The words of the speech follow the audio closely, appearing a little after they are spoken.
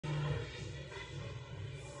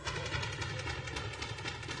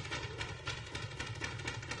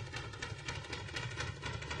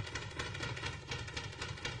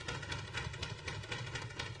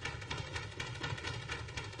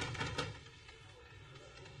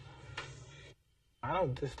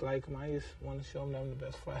don't dislike him. I just want to show him that I'm the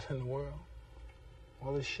best fighter in the world.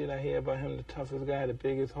 All the shit I hear about him, the toughest guy, the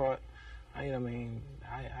biggest heart, I don't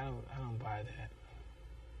buy that.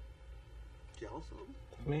 Jealous of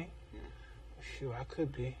him? Me? Yeah. Sure, I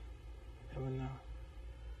could be. Never know.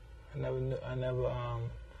 I never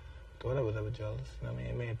thought I was ever jealous.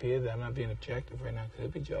 It may appear that I'm not being objective right now. I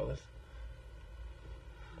could be jealous.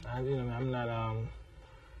 I'm not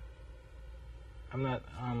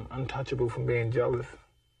untouchable from being jealous.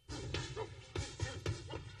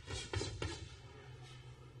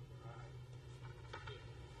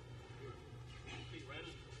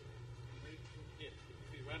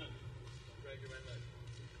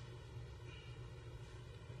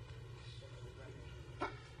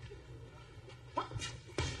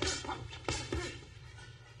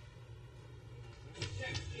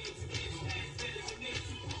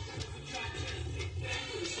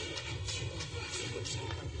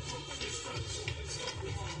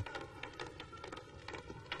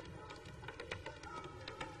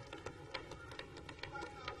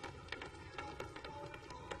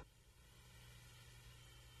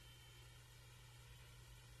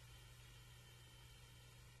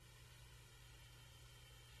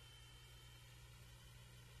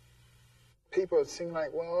 People seem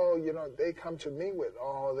like, well, they come to me with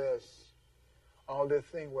all this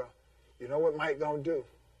thing. Well, you know what Mike gonna do?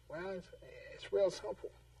 Well, it's real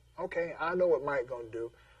simple. Okay, I know what Mike gonna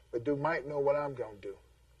do, but do Mike know what I'm gonna do?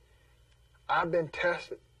 I've been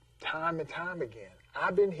tested time and time again.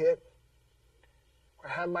 I've been hit.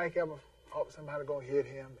 Have Mike ever fought somebody gonna hit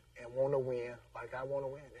him and want to win like I want to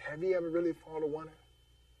win? Have you ever really fought a winner?